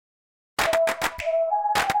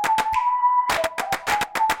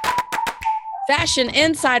Fashion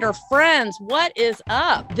Insider friends, what is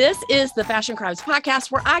up? This is the Fashion Crimes Podcast,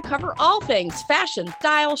 where I cover all things fashion,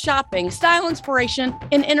 style, shopping, style inspiration,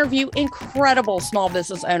 and interview incredible small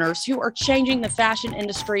business owners who are changing the fashion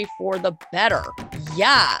industry for the better.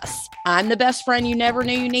 Yes, I'm the best friend you never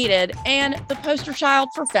knew you needed, and the poster child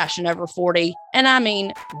for fashion over 40, and I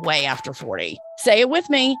mean way after 40. Say it with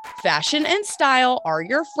me, fashion and style are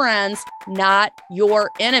your friends, not your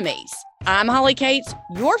enemies. I'm Holly Cates,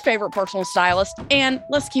 your favorite personal stylist, and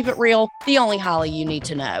let's keep it real, the only Holly you need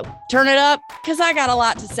to know. Turn it up, because I got a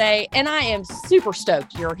lot to say, and I am super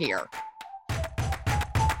stoked you're here.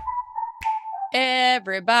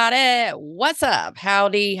 Everybody, what's up?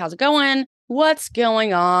 Howdy, how's it going? What's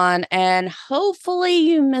going on? And hopefully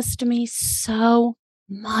you missed me so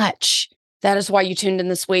much. That is why you tuned in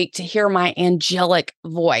this week to hear my angelic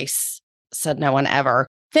voice, said no one ever.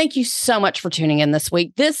 Thank you so much for tuning in this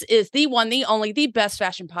week. This is the one, the only, the best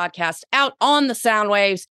fashion podcast out on the sound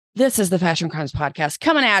waves. This is the Fashion Crimes Podcast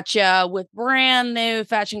coming at you with brand new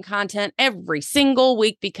fashion content every single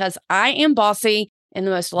week because I am bossy in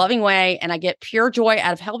the most loving way and I get pure joy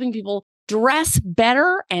out of helping people dress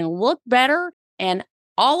better and look better and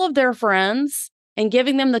all of their friends and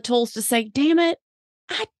giving them the tools to say, damn it,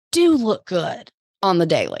 I do look good on the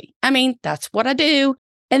daily. I mean, that's what I do.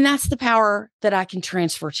 And that's the power that I can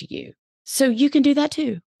transfer to you. So you can do that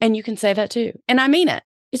too. And you can say that too. And I mean it.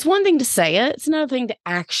 It's one thing to say it. It's another thing to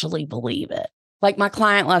actually believe it. Like my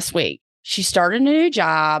client last week, she started a new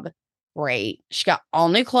job. Great. She got all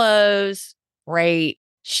new clothes. Great.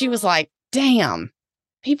 She was like, damn,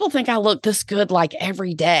 people think I look this good like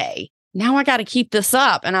every day. Now I got to keep this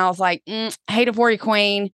up. And I was like, hate it for you,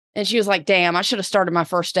 queen. And she was like, damn, I should have started my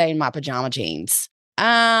first day in my pajama jeans.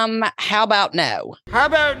 How about no? How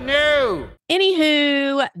about no?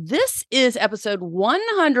 Anywho, this is episode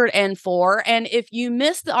 104. And if you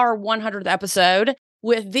missed our 100th episode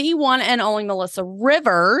with the one and only Melissa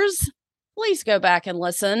Rivers, please go back and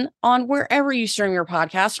listen on wherever you stream your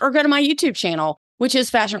podcast or go to my YouTube channel, which is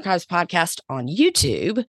Fashion Crimes Podcast on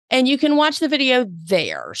YouTube. And you can watch the video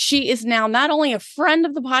there. She is now not only a friend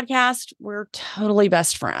of the podcast, we're totally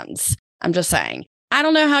best friends. I'm just saying. I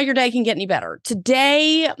don't know how your day can get any better.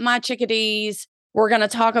 Today, my chickadees, we're going to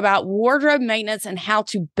talk about wardrobe maintenance and how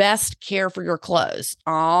to best care for your clothes.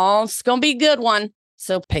 Oh, it's going to be a good one.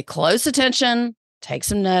 So pay close attention, take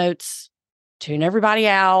some notes, tune everybody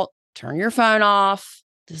out, turn your phone off.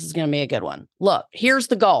 This is going to be a good one. Look, here's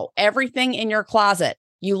the goal. Everything in your closet,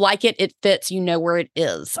 you like it, it fits, you know where it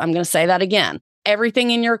is. I'm going to say that again.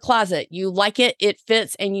 Everything in your closet, you like it, it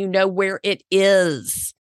fits, and you know where it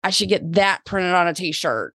is. I should get that printed on a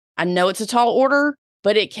t-shirt. I know it's a tall order,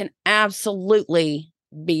 but it can absolutely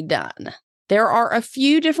be done. There are a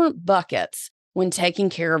few different buckets when taking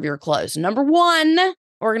care of your clothes. Number 1,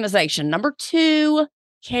 organization. Number 2,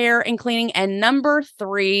 care and cleaning. And number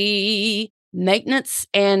 3, maintenance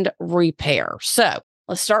and repair. So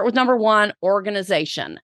let's start with number 1,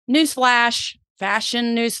 organization. Newsflash,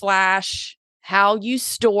 fashion newsflash, how you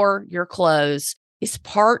store your clothes is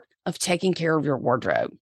part of taking care of your wardrobe.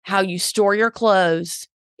 How you store your clothes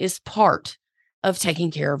is part of taking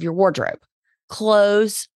care of your wardrobe.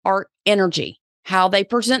 Clothes are energy. How they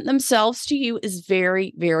present themselves to you is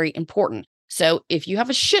very, very important. So if you have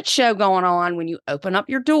a shit show going on when you open up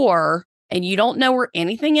your door and you don't know where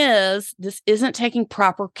anything is, this isn't taking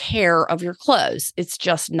proper care of your clothes. It's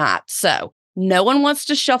just not. So no one wants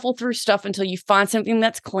to shuffle through stuff until you find something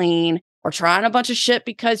that's clean or trying a bunch of shit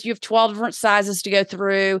because you have 12 different sizes to go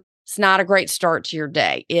through. It's not a great start to your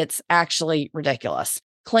day. It's actually ridiculous.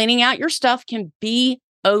 Cleaning out your stuff can be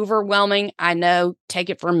overwhelming. I know, take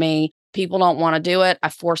it from me. People don't want to do it. I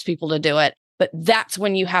force people to do it. But that's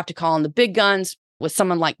when you have to call in the big guns with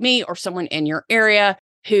someone like me or someone in your area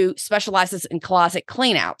who specializes in closet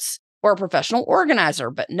cleanouts or a professional organizer.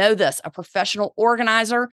 But know this, a professional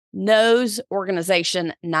organizer knows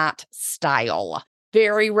organization, not style.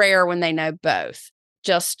 Very rare when they know both.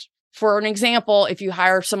 Just for an example, if you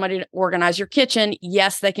hire somebody to organize your kitchen,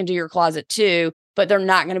 yes, they can do your closet too, but they're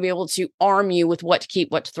not going to be able to arm you with what to keep,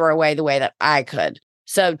 what to throw away the way that I could.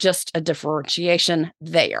 So just a differentiation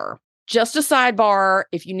there. Just a sidebar,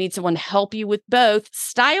 if you need someone to help you with both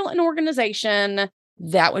style and organization,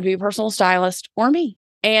 that would be a personal stylist or me.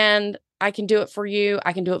 And I can do it for you.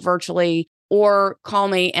 I can do it virtually or call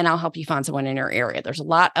me and I'll help you find someone in your area. There's a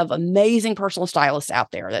lot of amazing personal stylists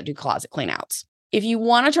out there that do closet cleanouts. If you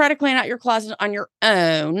want to try to clean out your closet on your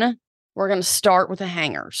own, we're going to start with the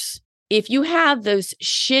hangers. If you have those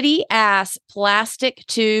shitty ass plastic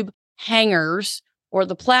tube hangers or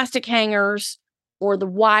the plastic hangers or the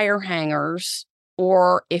wire hangers,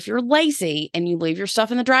 Or if you're lazy and you leave your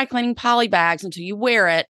stuff in the dry cleaning poly bags until you wear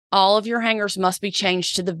it, all of your hangers must be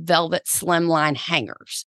changed to the Velvet Slimline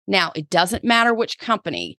hangers. Now, it doesn't matter which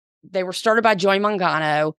company. They were started by Joy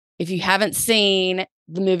Mangano. If you haven't seen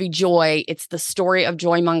the movie Joy, it's the story of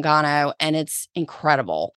Joy Mangano, and it's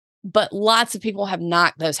incredible. But lots of people have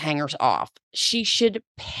knocked those hangers off. She should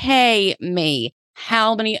pay me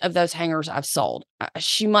how many of those hangers I've sold.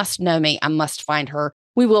 She must know me. I must find her.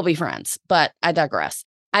 We will be friends, but I digress.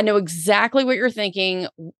 I know exactly what you're thinking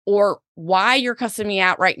or why you're cussing me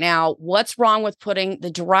out right now. What's wrong with putting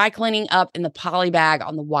the dry cleaning up in the poly bag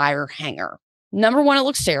on the wire hanger? Number one, it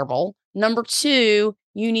looks terrible. Number two,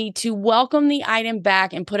 you need to welcome the item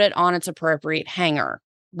back and put it on its appropriate hanger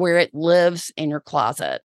where it lives in your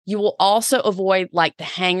closet. You will also avoid like the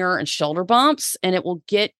hanger and shoulder bumps, and it will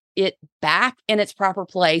get it back in its proper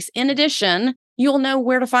place. In addition, you'll know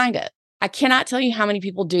where to find it. I cannot tell you how many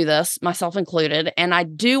people do this, myself included. And I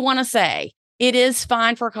do want to say it is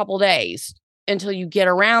fine for a couple days until you get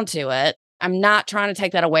around to it. I'm not trying to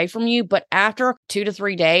take that away from you, but after 2 to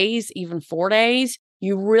 3 days, even 4 days,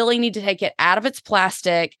 you really need to take it out of its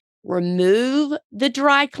plastic, remove the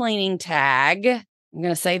dry cleaning tag. I'm going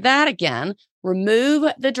to say that again.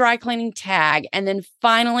 Remove the dry cleaning tag, and then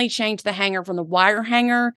finally change the hanger from the wire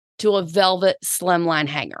hanger to a Velvet Slimline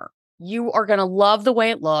hanger. You are going to love the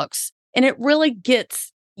way it looks, and it really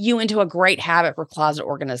gets you into a great habit for closet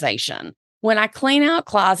organization. When I clean out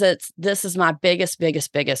closets, this is my biggest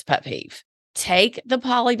pet peeve. Take the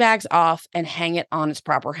poly bags off and hang it on its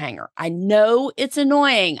proper hanger. I know it's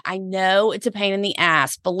annoying. I know it's a pain in the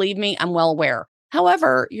ass. Believe me, I'm well aware.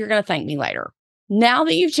 However, you're going to thank me later. Now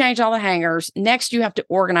that you've changed all the hangers, next you have to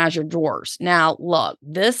organize your drawers. Now, look,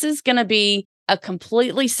 this is going to be a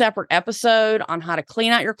completely separate episode on how to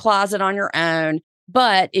clean out your closet on your own.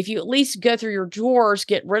 But if you at least go through your drawers,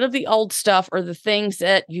 get rid of the old stuff or the things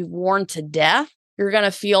that you've worn to death, you're going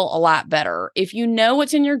to feel a lot better. If you know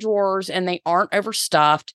what's in your drawers and they aren't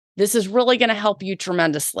overstuffed, this is really going to help you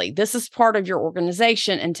tremendously. This is part of your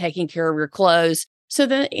organization and taking care of your clothes, so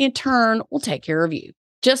that in turn will take care of you.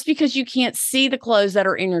 Just because you can't see the clothes that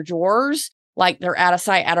are in your drawers, like they're out of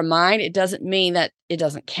sight, out of mind, it doesn't mean that it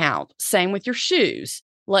doesn't count. Same with your shoes.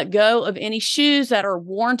 Let go of any shoes that are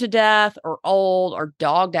worn to death or old or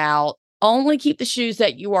dogged out. Only keep the shoes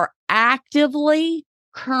that you are actively,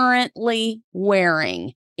 currently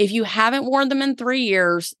wearing. If you haven't worn them in 3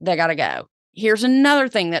 years, they got to go. Here's another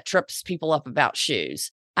thing that trips people up about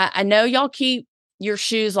shoes. I know y'all keep your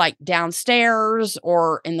shoes like downstairs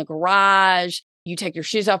or in the garage. You take your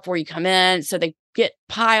shoes off before you come in, so they get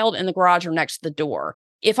piled in the garage or next to the door.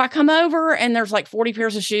 If I come over and there's like 40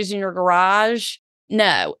 pairs of shoes in your garage,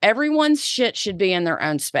 no, everyone's shit should be in their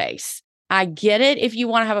own space. I get it. If you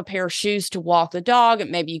want to have a pair of shoes to walk the dog and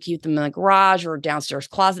maybe you keep them in the garage or a downstairs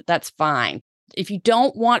closet, that's fine. If you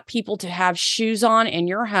don't want people to have shoes on in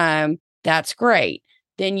your home, that's great.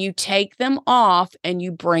 Then you take them off and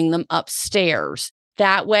you bring them upstairs.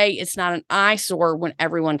 That way, it's not an eyesore when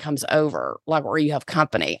everyone comes over, like where you have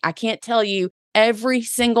company. I can't tell you every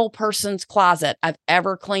single person's closet I've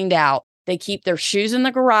ever cleaned out. They keep their shoes in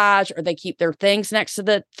the garage or they keep their things next to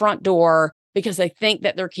the front door because they think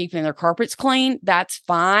that they're keeping their carpets clean. That's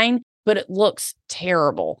fine, but it looks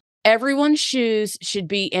terrible. Everyone's shoes should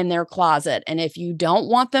be in their closet. And if you don't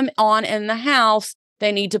want them on in the house,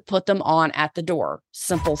 they need to put them on at the door.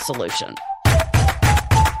 Simple solution.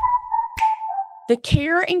 The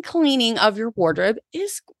care and cleaning of your wardrobe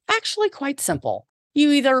is actually quite simple.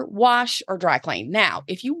 You either wash or dry clean. Now,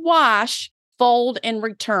 if you wash, fold, and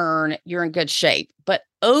return, you're in good shape. But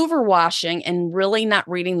overwashing and really not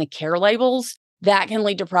reading the care labels, that can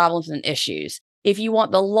lead to problems and issues. If you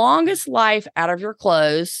want the longest life out of your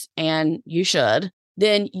clothes, and you should,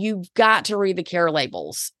 then you've got to read the care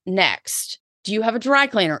labels. Next, do you have a dry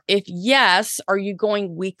cleaner? If yes, are you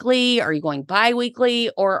going weekly? Are you going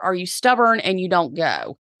bi-weekly? Or are you stubborn and you don't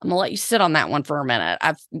go? I'm going to let you sit on that one for a minute.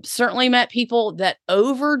 I've certainly met people that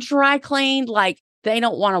over dry cleaned, like they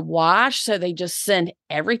don't want to wash, so they just send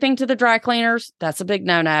everything to the dry cleaners. That's a big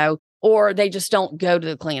no-no. Or they just don't go to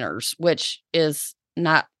the cleaners, which is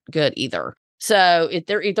not good either. So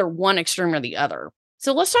they're either one extreme or the other.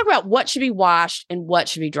 So let's talk about what should be washed and what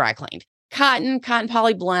should be dry cleaned. Cotton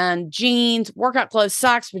poly blend, jeans, workout clothes,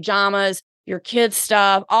 socks, pajamas, your kids'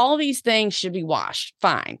 stuff, all of these things should be washed.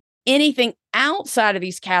 Fine. Anything outside of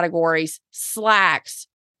these categories, slacks,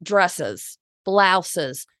 dresses,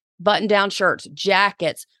 blouses, button-down shirts,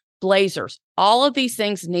 jackets, blazers, all of these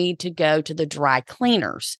things need to go to the dry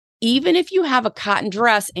cleaners. Even if you have a cotton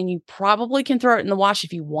dress and you probably can throw it in the wash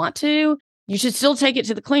if you want to, you should still take it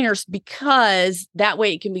to the cleaners because that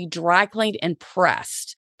way it can be dry cleaned and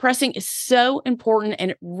pressed. Pressing is so important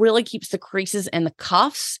and it really keeps the creases and the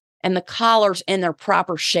cuffs and the collars in their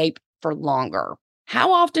proper shape for longer.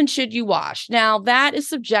 How often should you wash? Now, that is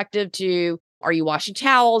subjective to, are you washing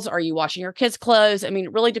towels? Are you washing your kids' clothes? I mean,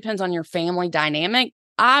 it really depends on your family dynamic.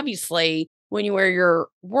 Obviously, when you wear your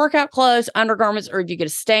workout clothes, undergarments, or if you get a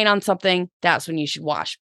stain on something, that's when you should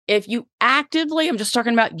wash. If you actively, I'm just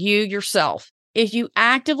talking about you yourself, if you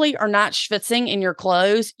actively are not schwitzing in your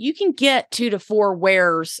clothes, you can get 2 to 4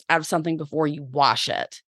 wears out of something before you wash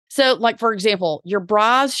it. So, like, for example, your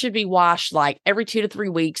bras should be washed like every 2 to 3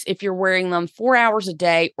 weeks if you're wearing them 4 hours a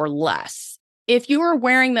day or less. If you are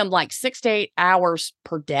wearing them like 6 to 8 hours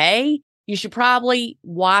per day, you should probably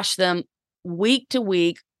wash them week to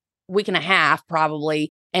week and a half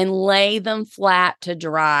probably, and lay them flat to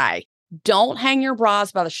dry. Don't hang your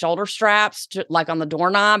bras by the shoulder straps, like on the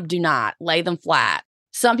doorknob. Do not lay them flat.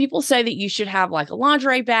 Some people say that you should have like a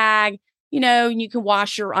lingerie bag, you can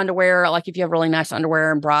wash your underwear, like if you have really nice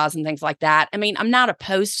underwear and bras and things like that. I mean, I'm not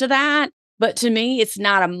opposed to that, but to me, it's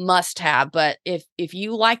not a must have. But if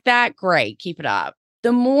you like that, great, keep it up.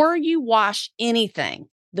 The more you wash anything,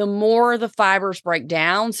 the more the fibers break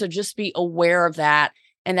down. So just be aware of that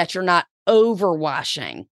and that you're not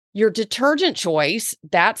overwashing. Your detergent choice,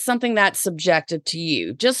 that's something that's subjective to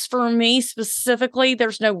you. Just for me specifically,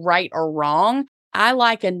 there's no right or wrong. I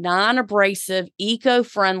like a non-abrasive,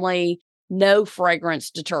 eco-friendly, no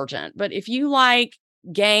fragrance detergent. But if you like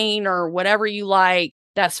Gain or whatever you like,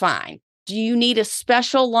 that's fine. Do you need a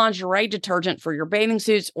special lingerie detergent for your bathing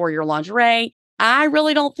suits or your lingerie? I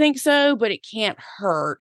really don't think so, but it can't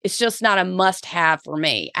hurt. It's just not a must-have for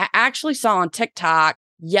me. I actually saw on TikTok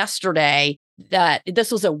yesterday that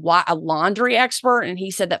this was a laundry expert, and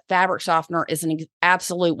he said that fabric softener is an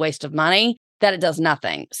absolute waste of money, that it does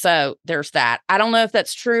nothing. So there's that. I don't know if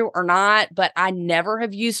that's true or not, but I never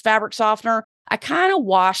have used fabric softener. I kind of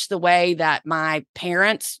wash the way that my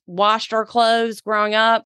parents washed our clothes growing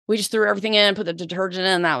up. We just threw everything in, put the detergent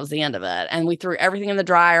in, and that was the end of it. And we threw everything in the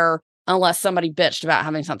dryer unless somebody bitched about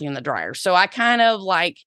having something in the dryer. So I kind of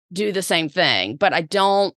like do the same thing, but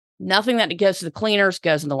nothing that goes to the cleaners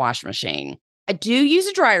goes in the washing machine. I do use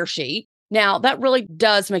a dryer sheet. Now, that really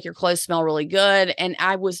does make your clothes smell really good. And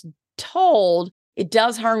I was told it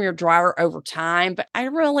does harm your dryer over time, but I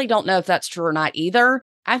really don't know if that's true or not either.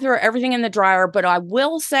 I throw everything in the dryer, but I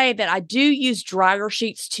will say that I do use dryer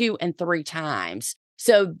sheets 2 and 3 times.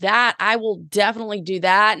 So that I will definitely do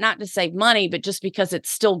that, not to save money, but just because it's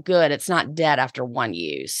still good. It's not dead after one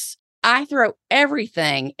use. I throw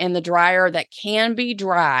everything in the dryer that can be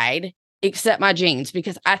dried except my jeans,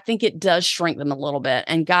 because I think it does shrink them a little bit.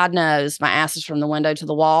 And God knows my ass is from the window to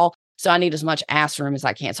the wall. So I need as much ass room as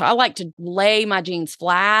I can. So I like to lay my jeans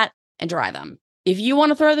flat and dry them. If you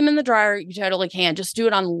want to throw them in the dryer, you totally can. Just do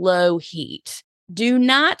it on low heat. Do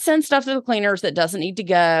not send stuff to the cleaners that doesn't need to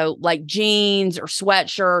go, like jeans or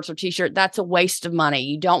sweatshirts or t-shirt. That's a waste of money.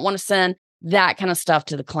 You don't want to send that kind of stuff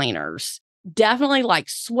to the cleaners. Definitely like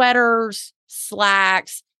sweaters,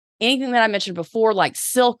 slacks, anything that I mentioned before, like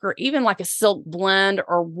silk or even like a silk blend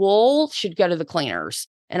or wool should go to the cleaners.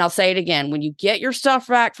 And I'll say it again, when you get your stuff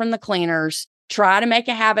back from the cleaners, try to make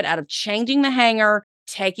a habit out of changing the hanger,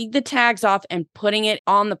 taking the tags off and putting it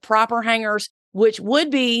on the proper hangers, which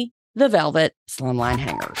would be the velvet slimline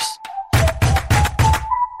hangers.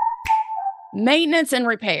 Maintenance and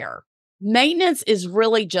repair. Maintenance is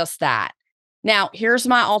really just that. Now, here's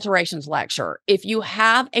my alterations lecture. If you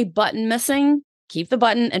have a button missing, keep the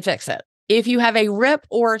button and fix it. If you have a rip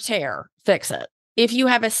or a tear, fix it. If you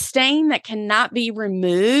have a stain that cannot be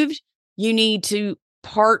removed, you need to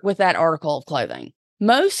part with that article of clothing.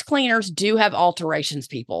 Most cleaners do have alterations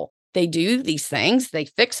people. They do these things. They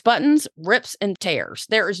fix buttons, rips, and tears.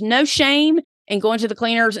 There is no shame in going to the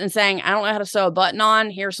cleaners and saying, I don't know how to sew a button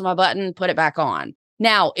on. Here's my button. Put it back on.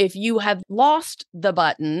 Now, if you have lost the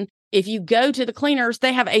button, if you go to the cleaners,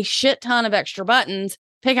 they have a shit ton of extra buttons.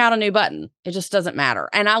 Pick out a new button. It just doesn't matter.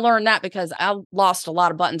 And I learned that because I lost a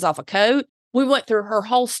lot of buttons off a coat. We went through her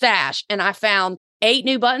whole stash and I found 8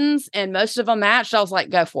 new buttons and most of them matched. I was like,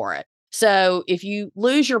 go for it. So if you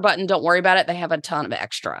lose your button, don't worry about it. They have a ton of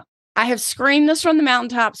extra. I have screamed this from the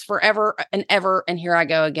mountaintops forever and ever. And here I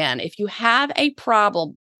go again. If you have a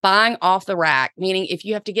problem buying off the rack, meaning if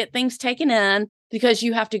you have to get things taken in because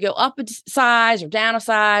you have to go up a size or down a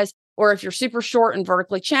size, or if you're super short and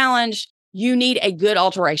vertically challenged, you need a good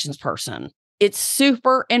alterations person. It's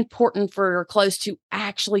super important for your clothes to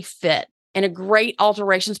actually fit. And a great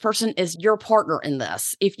alterations person is your partner in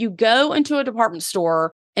this. If you go into a department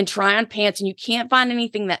store and try on pants and you can't find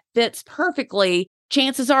anything that fits perfectly,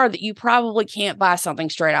 chances are that you probably can't buy something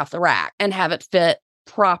straight off the rack and have it fit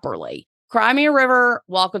properly. Cry me a river,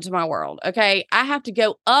 welcome to my world. Okay. I have to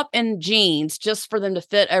go up in jeans just for them to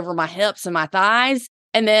fit over my hips and my thighs.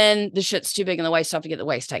 And then the shit's too big in the waist, so I have to get the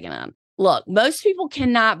waist taken in. Look, most people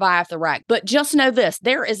cannot buy off the rack, but just know this,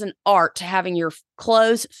 there is an art to having your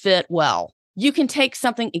clothes fit well. You can take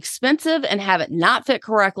something expensive and have it not fit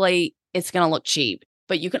correctly. It's going to look cheap,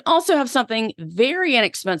 but you can also have something very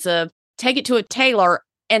inexpensive, take it to a tailor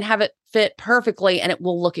and have it fit perfectly, and it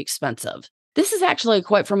will look expensive. This is actually a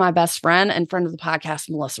quote from my best friend and friend of the podcast,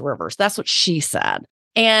 Melissa Rivers. That's what she said.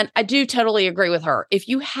 And I do totally agree with her. If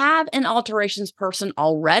you have an alterations person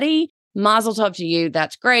already, mazel tov to you.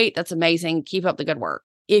 That's great. That's amazing. Keep up the good work.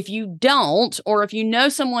 If you don't, or if you know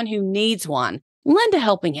someone who needs one, lend a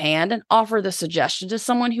helping hand and offer the suggestion to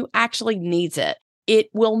someone who actually needs it. It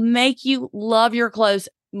will make you love your clothes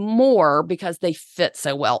more because they fit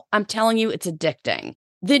so well. I'm telling you, it's addicting.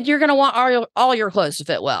 Then you're going to want all your clothes to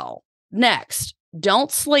fit well. Next,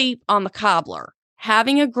 don't sleep on the cobbler.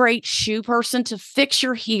 Having a great shoe person to fix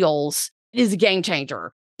your heels is a game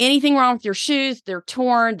changer. Anything wrong with your shoes, they're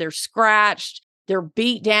torn, they're scratched, they're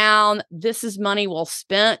beat down. This is money well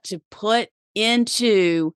spent to put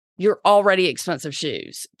into your already expensive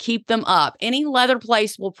shoes. Keep them up. Any leather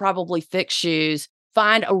place will probably fix shoes.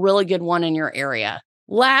 Find a really good one in your area.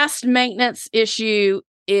 Last maintenance issue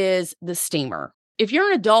is the steamer. If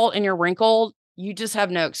you're an adult and you're wrinkled, you just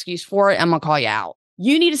have no excuse for it. I'm going to call you out.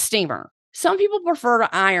 You need a steamer. Some people prefer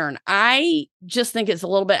to iron. I just think it's a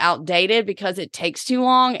little bit outdated because it takes too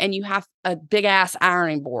long and you have a big ass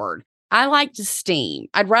ironing board. I like to steam.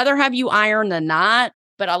 I'd rather have you iron than not,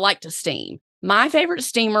 but I like to steam. My favorite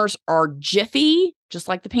steamers are Jiffy, just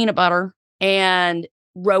like the peanut butter, and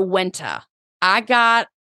Rowenta. I got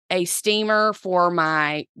a steamer for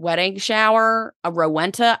my wedding shower, a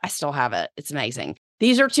Rowenta. I still have it. It's amazing.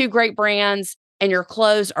 These are two great brands. And your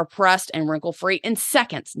clothes are pressed and wrinkle-free in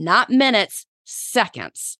seconds, not minutes,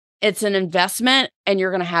 seconds. It's an investment and you're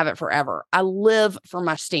going to have it forever. I live for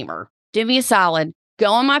my steamer. Do me a solid.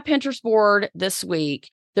 Go on my Pinterest board this week.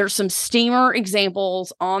 There's some steamer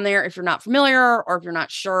examples on there if you're not familiar or if you're not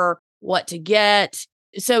sure what to get.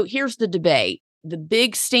 So here's the debate. The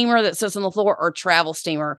big steamer that sits on the floor or travel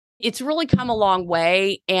steamer. It's really come a long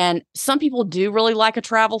way, and some people do really like a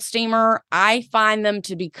travel steamer. I find them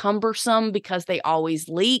to be cumbersome because they always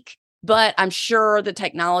leak, but I'm sure the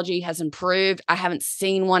technology has improved. I haven't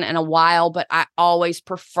seen one in a while, but I always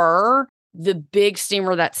prefer the big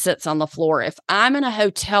steamer that sits on the floor. If I'm in a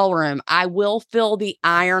hotel room, I will fill the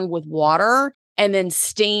iron with water and then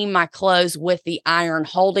steam my clothes with the iron,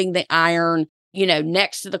 holding the iron,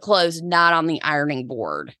 next to the clothes, not on the ironing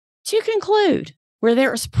board. To conclude, where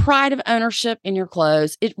there is pride of ownership in your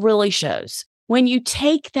clothes, it really shows. When you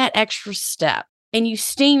take that extra step and you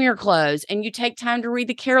steam your clothes and you take time to read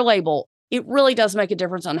the care label, it really does make a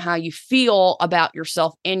difference on how you feel about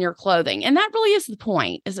yourself and your clothing. And that really is the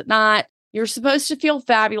point, is it not? You're supposed to feel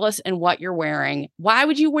fabulous in what you're wearing. Why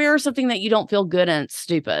would you wear something that you don't feel good in? It's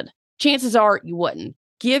stupid. Chances are you wouldn't.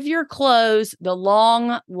 Give your clothes the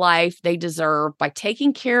long life they deserve by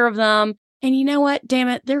taking care of them. And you know what? Damn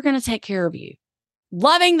it, they're going to take care of you.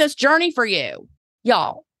 Loving this journey for you.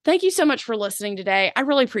 Y'all, thank you so much for listening today. I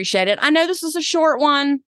really appreciate it. I know this was a short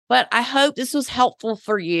one, but I hope this was helpful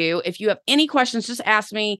for you. If you have any questions, just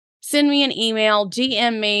ask me. Send me an email,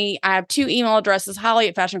 DM me. I have 2 email addresses, Holly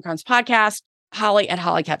at Fashion Crimes Podcast, Holly at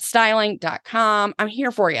hollycatstyling.com. I'm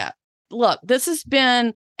here for you. Look, this has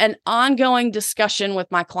been an ongoing discussion with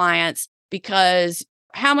my clients because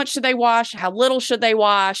how much should they wash? How little should they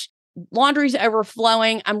wash? Laundry's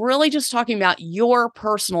overflowing. I'm really just talking about your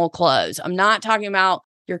personal clothes. I'm not talking about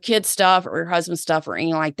your kid's stuff or your husband's stuff or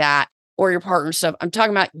anything like that, or your partner's stuff. I'm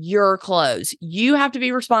talking about your clothes. You have to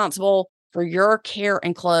be responsible for your care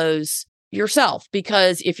and clothes yourself,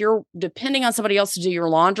 because if you're depending on somebody else to do your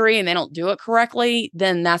laundry and they don't do it correctly,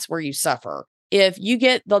 then that's where you suffer. If you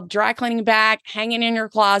get the dry cleaning bag hanging in your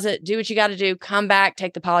closet, do what you got to do, come back,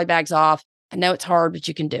 take the poly bags off. I know it's hard, but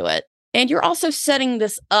you can do it. And you're also setting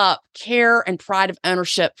this up, care and pride of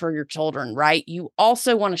ownership for your children, right? You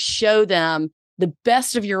also want to show them the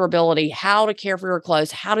best of your ability, how to care for your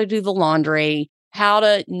clothes, how to do the laundry, how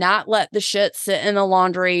to not let the shit sit in the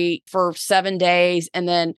laundry for 7 days and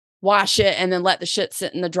then wash it and then let the shit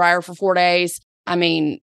sit in the dryer for 4 days. I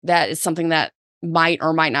mean, that is something that might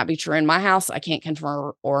or might not be true in my house. I can't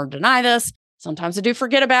confirm or deny this. Sometimes I do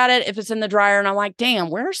forget about it if it's in the dryer and I'm like,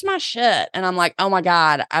 damn, where's my shit? And I'm like, oh my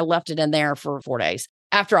God, I left it in there for 4 days.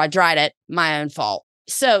 After I dried it, my own fault.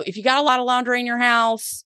 So if you got a lot of laundry in your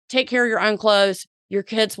house, take care of your own clothes. Your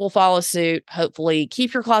kids will follow suit, hopefully.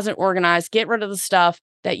 Keep your closet organized. Get rid of the stuff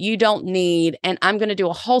that you don't need. And I'm going to do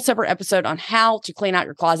a whole separate episode on how to clean out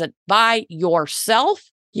your closet by yourself.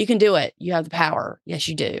 You can do it. You have the power. Yes,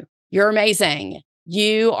 you do. You're amazing.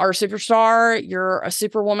 You are a superstar. You're a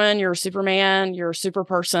superwoman. You're a superman. You're a super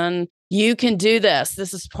person. You can do this.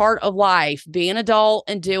 This is part of life. Be an adult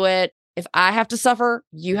and do it. If I have to suffer,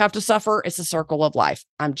 you have to suffer. It's a circle of life.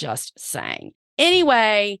 I'm just saying.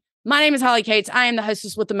 Anyway, my name is Holly Cates. I am the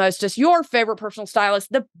hostess with the mostest, your favorite personal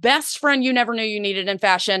stylist, the best friend you never knew you needed in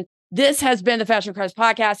fashion. This has been the Fashion Crows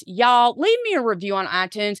Podcast. Y'all, leave me a review on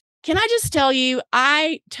iTunes. Can I just tell you,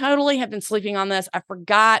 I totally have been sleeping on this. I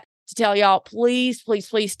forgot to tell y'all, please, please,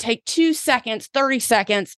 please take 2 seconds, 30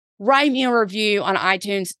 seconds, write me a review on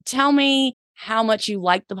iTunes. Tell me how much you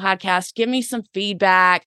like the podcast. Give me some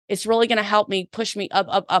feedback. It's really going to help me push me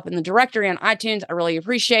up in the directory on iTunes. I really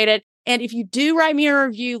appreciate it. And if you do write me a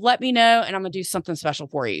review, let me know, and I'm going to do something special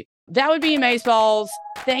for you. That would be amazeballs.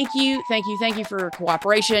 Thank you for your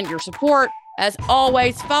cooperation, your support. As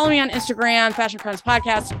always, follow me on Instagram, Fashion Crimes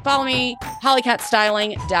Podcast. Follow me,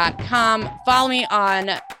 hollycatstyling.com. Follow me on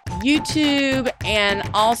YouTube, and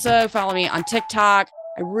also follow me on TikTok.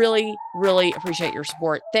 I really, really appreciate your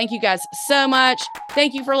support. Thank you guys so much.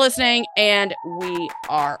 Thank you for listening, and we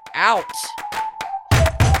are out.